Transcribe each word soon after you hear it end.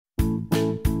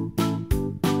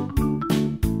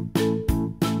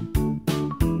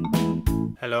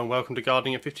Hello and welcome to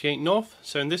Gardening at 58 North.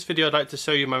 So in this video I'd like to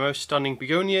show you my most stunning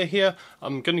begonia here.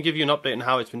 I'm going to give you an update on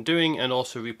how it's been doing and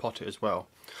also repot it as well.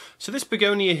 So this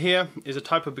begonia here is a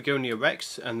type of Begonia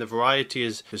rex and the variety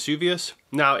is Vesuvius.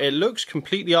 Now it looks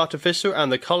completely artificial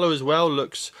and the colour as well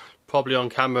looks probably on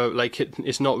camera like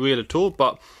it's not real at all,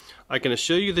 but I'm going to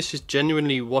show you this is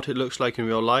genuinely what it looks like in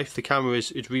real life. The camera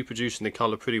is reproducing the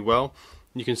colour pretty well.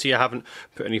 You can see I haven't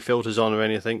put any filters on or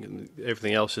anything,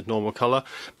 everything else is normal colour,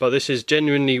 but this is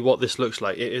genuinely what this looks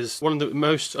like. It is one of the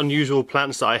most unusual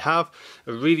plants that I have,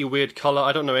 a really weird colour.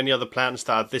 I don't know any other plants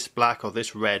that are this black or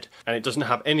this red, and it doesn't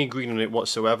have any green on it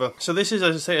whatsoever. So this is,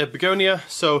 as I say, a begonia,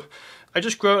 so I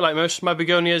just grow it like most of my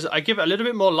begonias. I give it a little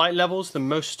bit more light levels than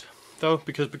most though,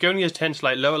 because begonias tend to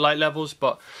like lower light levels,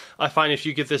 but I find if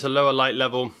you give this a lower light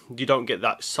level, you don't get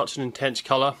that such an intense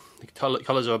colour. The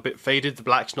colours are a bit faded, the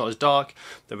black's not as dark,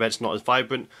 the red's not as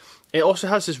vibrant. It also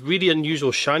has this really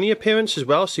unusual shiny appearance as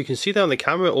well, so you can see that on the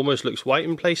camera it almost looks white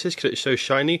in places because it's so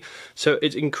shiny. So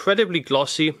it's incredibly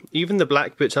glossy, even the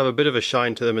black bits have a bit of a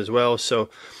shine to them as well, so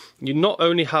you not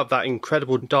only have that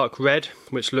incredible dark red,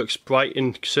 which looks bright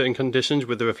in certain conditions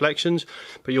with the reflections,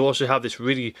 but you also have this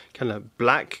really kind of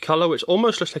black colour, which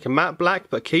almost looks like a matte black,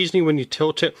 but occasionally when you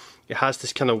tilt it, it has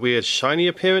this kind of weird shiny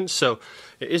appearance, so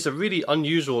it is a really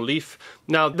unusual leaf.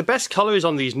 Now, the best colour is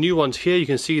on these new ones here. You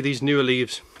can see these newer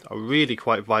leaves are really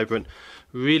quite vibrant,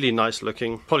 really nice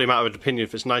looking. Probably a matter of opinion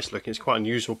if it's nice looking, it's quite an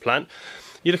unusual plant.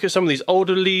 You look at some of these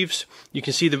older leaves, you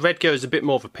can see the red goes a bit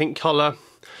more of a pink colour,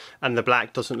 and the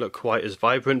black doesn't look quite as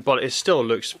vibrant, but it still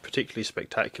looks particularly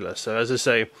spectacular. So as I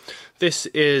say, this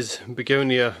is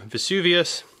Begonia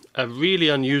Vesuvius, a really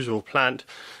unusual plant,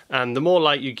 and the more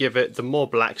light you give it, the more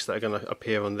blacks that are going to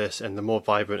appear on this, and the more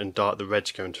vibrant and dark the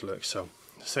red's going to look. So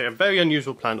a very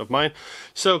unusual plant of mine.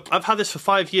 So I've had this for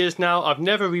 5 years now, I've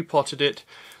never repotted it,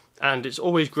 and it's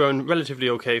always grown relatively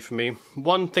okay for me.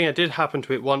 One thing that did happen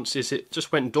to it once is it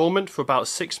just went dormant for about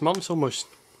 6 months, almost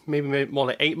maybe more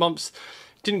like 8 months.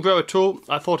 Didn't grow at all.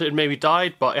 I thought it had maybe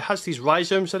died, but it has these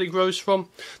rhizomes that it grows from.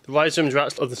 The rhizomes are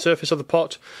actually on the surface of the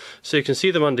pot, so you can see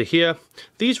them under here.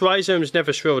 These rhizomes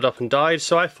never shriveled up and died,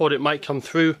 so I thought it might come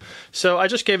through. So I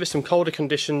just gave it some colder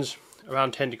conditions,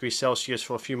 around 10 degrees Celsius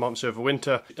for a few months over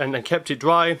winter, and then kept it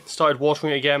dry, started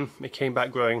watering it again, it came back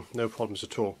growing, no problems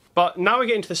at all. But now we're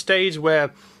getting to the stage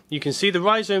where you can see the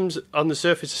rhizomes on the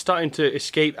surface are starting to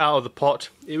escape out of the pot.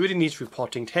 It really needs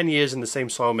repotting. 10 years in the same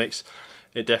soil mix,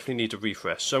 it definitely needs a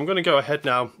refresh. So I'm going to go ahead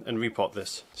now and repot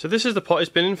this. So this is the pot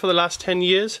it's been in for the last 10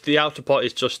 years. The outer pot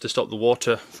is just to stop the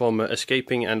water from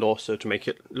escaping and also to make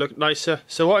it look nicer.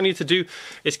 So what I need to do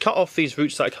is cut off these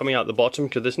roots that are coming out the bottom,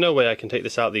 because there's no way I can take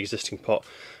this out of the existing pot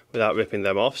without ripping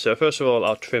them off. So first of all,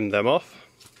 I'll trim them off.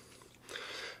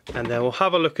 And then we'll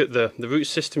have a look at the root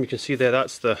system. You can see there,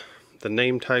 that's the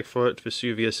name tag for it.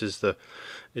 Vesuvius is the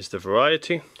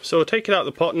variety. So we'll take it out of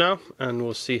the pot now and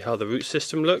we'll see how the root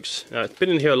system looks. Now, it's been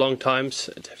in here a long time,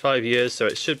 5 years, so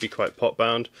it should be quite pot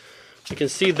bound. You can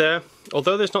see there,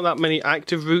 although there's not that many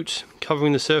active roots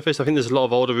covering the surface, I think there's a lot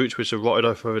of older roots which have rotted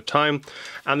off over time,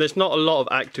 and there's not a lot of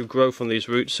active growth on these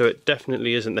roots, so it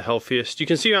definitely isn't the healthiest. You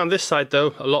can see around this side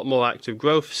though, a lot more active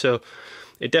growth, so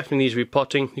it definitely needs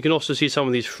repotting. You can also see some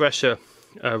of these fresher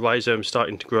rhizomes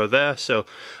starting to grow there, so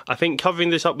I think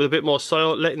covering this up with a bit more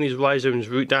soil, letting these rhizomes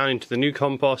root down into the new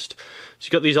compost. So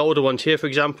you've got these older ones here, for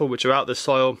example, which are out the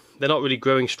soil. They're not really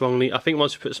growing strongly. I think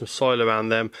once we put some soil around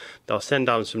them, they'll send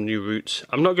down some new roots.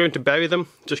 I'm not going to bury them,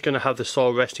 just going to have the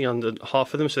soil resting under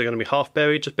half of them, so they're going to be half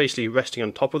buried, just basically resting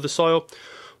on top of the soil.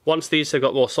 Once these have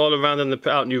got more soil around them, they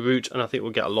put out new roots, and I think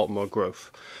we'll get a lot more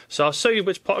growth. So I'll show you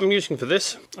which pot I'm using for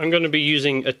this. I'm going to be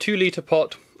using a 2-litre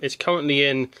pot. It's currently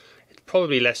in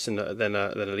probably less than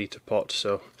a litre pot,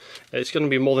 so it's going to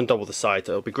be more than double the size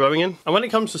that it'll be growing in. And when it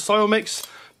comes to soil mix,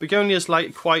 begonias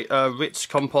like quite rich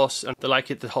compost, and they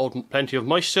like it to hold plenty of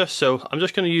moisture, so I'm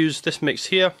just going to use this mix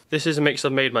here. This is a mix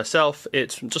I've made myself.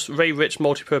 It's just very rich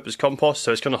multi-purpose compost,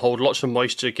 so it's going to hold lots of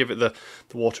moisture, give it the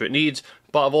water it needs,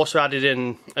 but I've also added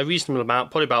in a reasonable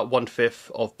amount, probably about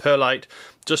 1/5 of perlite,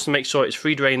 just to make sure it's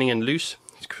free draining and loose,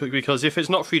 because if it's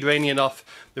not free draining enough,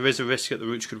 there is a risk that the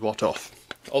roots could rot off.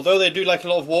 Although they do like a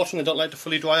lot of water and they don't like to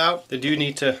fully dry out, they do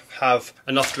need to have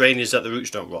enough drainage that the roots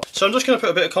don't rot. So I'm just going to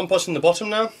put a bit of compost in the bottom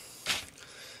now.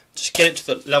 Just get it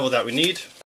to the level that we need.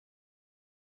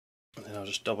 And then I'll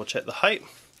just double check the height.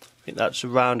 I think that's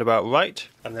around about right.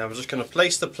 And then I'm just going to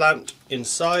place the plant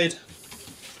inside.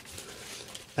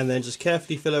 And then just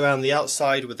carefully fill around the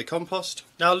outside with the compost.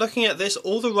 Now looking at this,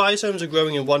 all the rhizomes are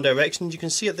growing in one direction. You can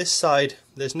see at this side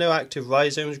there's no active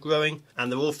rhizomes growing,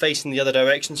 and they're all facing the other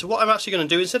direction. So what I'm actually going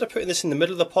to do, instead of putting this in the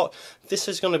middle of the pot, this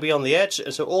is going to be on the edge,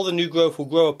 and so all the new growth will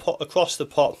grow across the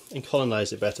pot and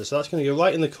colonize it better. So that's going to go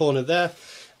right in the corner there,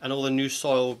 and all the new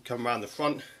soil will come around the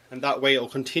front, and that way it will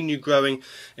continue growing.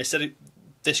 Instead of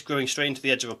this growing straight into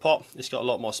the edge of a pot, it's got a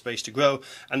lot more space to grow.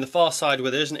 And the far side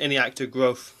where there isn't any active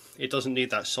growth, it doesn't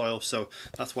need that soil, so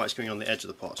that's why it's going on the edge of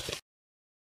the pot.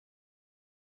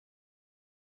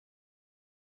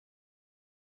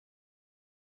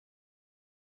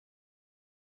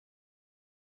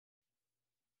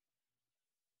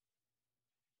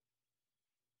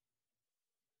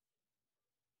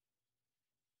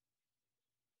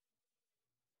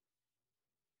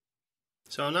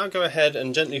 So I'll now go ahead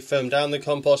and gently firm down the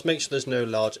compost, make sure there's no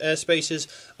large air spaces.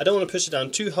 I don't want to push it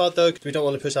down too hard though, because we don't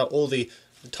want to push out all the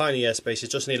tiny air spaces,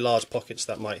 just any large pockets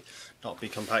that might not be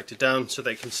compacted down, so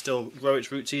they can still grow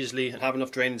its roots easily and have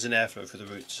enough drainage and airflow for the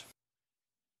roots.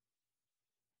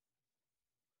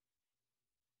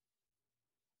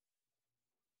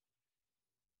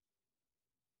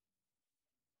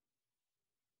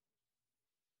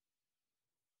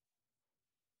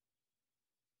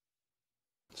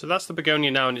 So that's the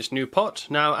begonia now in its new pot.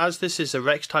 Now, as this is a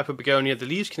Rex type of begonia, the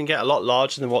leaves can get a lot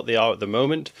larger than what they are at the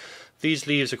moment. These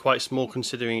leaves are quite small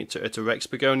considering it's a Rex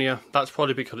begonia. That's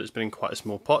probably because it's been in quite a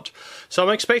small pot. So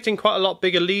I'm expecting quite a lot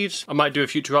bigger leaves. I might do a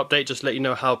future update just to let you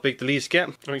know how big the leaves get.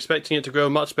 I'm expecting it to grow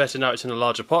much better now it's in a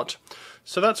larger pot.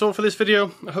 So that's all for this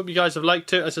video. I hope you guys have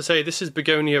liked it. As I say, this is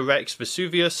Begonia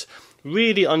Vesuvius.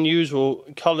 Really unusual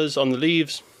colours on the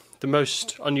leaves. The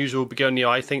most unusual begonia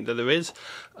I think that there is.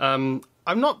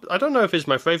 I don't know if it's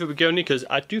my favourite begonia, because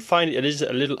I do find it is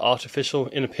a little artificial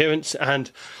in appearance,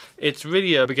 and it's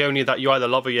really a begonia that you either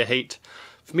love or you hate.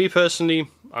 For me personally,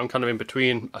 I'm kind of in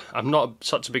between. I'm not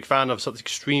such a big fan of such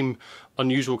extreme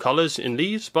unusual colours in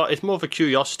leaves, but it's more of a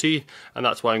curiosity, and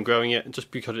that's why I'm growing it,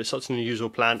 just because it's such an unusual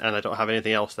plant and I don't have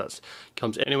anything else that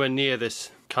comes anywhere near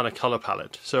this kind of colour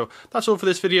palette. So that's all for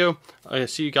this video. I'll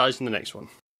see you guys in the next one.